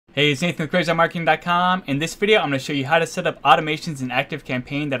Hey, it's Nathan with CrazyMarketing.com. In this video, I'm going to show you how to set up automations in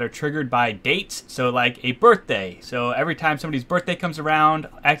ActiveCampaign that are triggered by dates. So like a birthday. So every time somebody's birthday comes around,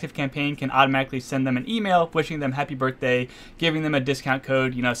 ActiveCampaign can automatically send them an email wishing them happy birthday, giving them a discount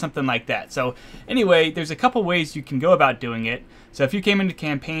code, something like that. So anyway, there's a couple ways you can go about doing it. So if you came into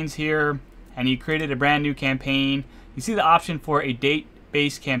campaigns here and you created a brand new campaign, you see the option for a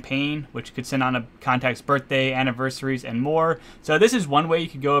date-based campaign, which could send on a contact's birthday, anniversaries, and more. So this is one way you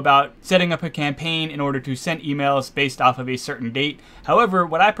could go about setting up a campaign in order to send emails based off of a certain date. However,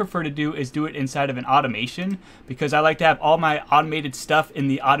 what I prefer to do is do it inside of an automation, because I like to have all my automated stuff in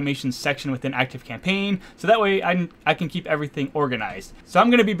the automation section within ActiveCampaign, so that way I can keep everything organized. So I'm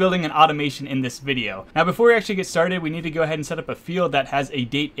going to be building an automation in this video. Now before we actually get started, we need to go ahead and set up a field that has a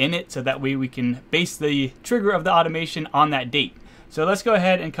date in it, so that way we can base the trigger of the automation on that date. So let's go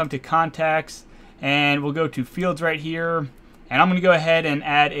ahead and come to contacts, and we'll go to fields right here, and I'm going to go ahead and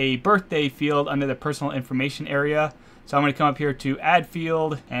add a birthday field under the personal information area. So I'm going to come up here to add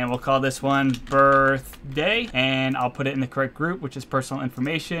field, and we'll call this one birthday, and I'll put it in the correct group, which is personal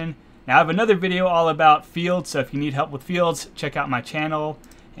information. Now I have another video all about fields, so if you need help with fields, check out my channel.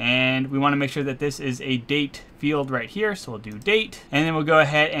 And we want to make sure that this is a date field right here, so we'll do date, and then we'll go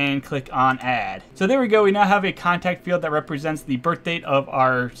ahead and click on add. So there we go, we now have a contact field that represents the birth date of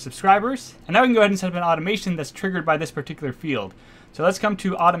our subscribers, and now we can go ahead and set up an automation that's triggered by this particular field. So let's come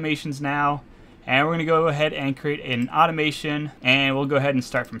to automations now, and we're going to go ahead and create an automation, and we'll go ahead and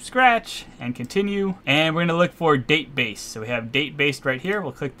start from scratch and continue, and we're going to look for date based. So we have date based right here,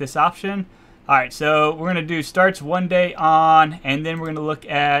 we'll click this option. Alright, so we're going to do starts one day on, and then we're going to look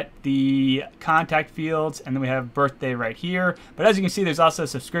at the contact fields, and then we have birthday right here. But as you can see, there's also a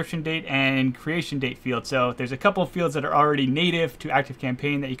subscription date and creation date field. So there's a couple of fields that are already native to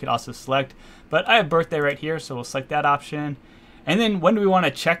ActiveCampaign that you could also select. But I have birthday right here, so we'll select that option. And then when do we want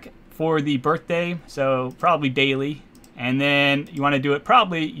to check for the birthday? So probably daily. And then you want to do it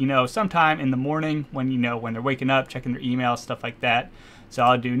probably, sometime in the morning when, when they're waking up, checking their email, stuff like that. So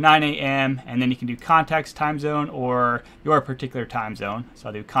I'll do 9 a.m. and then you can do contacts time zone or your particular time zone. So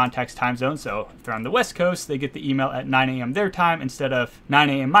I'll do contacts time zone. So if they're on the West Coast, they get the email at 9 a.m. their time instead of 9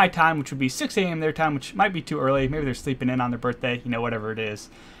 a.m. my time, which would be 6 a.m. their time, which might be too early. Maybe they're sleeping in on their birthday, whatever it is.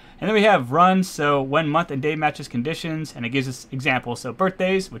 And then we have runs, so when month and day matches conditions, and it gives us examples. So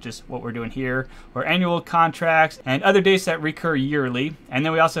birthdays, which is what we're doing here, or annual contracts, and other dates that recur yearly. And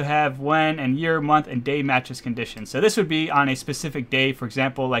then we also have when and year, month, and day matches conditions. So this would be on a specific day, for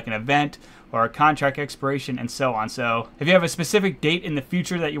example, like an event or a contract expiration and so on. So if you have a specific date in the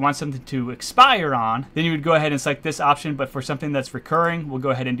future that you want something to expire on, then you would go ahead and select this option. But for something that's recurring, we'll go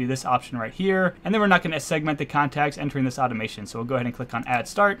ahead and do this option right here. And then we're not going to segment the contacts entering this automation. So we'll go ahead and click on add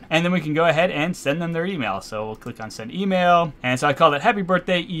start. And then we can go ahead and send them their email. So we'll click on send email. And so I call it happy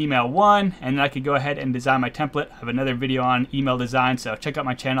birthday email 1. And then I could go ahead and design my template. I have another video on email design. So check out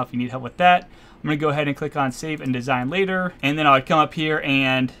my channel if you need help with that. I'm going to go ahead and click on save and design later, and then I'll come up here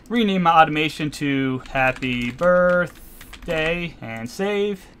and rename my automation to happy birthday and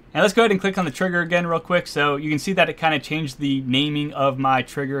save. And let's go ahead and click on the trigger again real quick. So you can see that it kind of changed the naming of my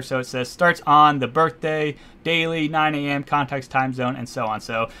trigger. So it says starts on the birthday, daily, 9 a.m., contacts time zone, and so on.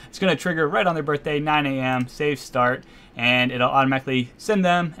 So it's going to trigger right on their birthday, 9 a.m., save start, and it'll automatically send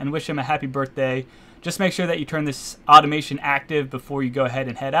them and wish them a happy birthday. Just make sure that you turn this automation active before you go ahead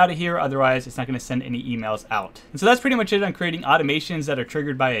and head out of here. Otherwise, it's not going to send any emails out. And so that's pretty much it on creating automations that are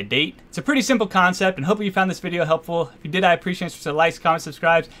triggered by a date. It's a pretty simple concept, and hopefully you found this video helpful. If you did, I appreciate it. So likes, comments,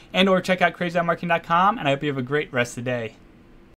 subscribes, and or check out CrazyMarketing.com, and I hope you have a great rest of the day.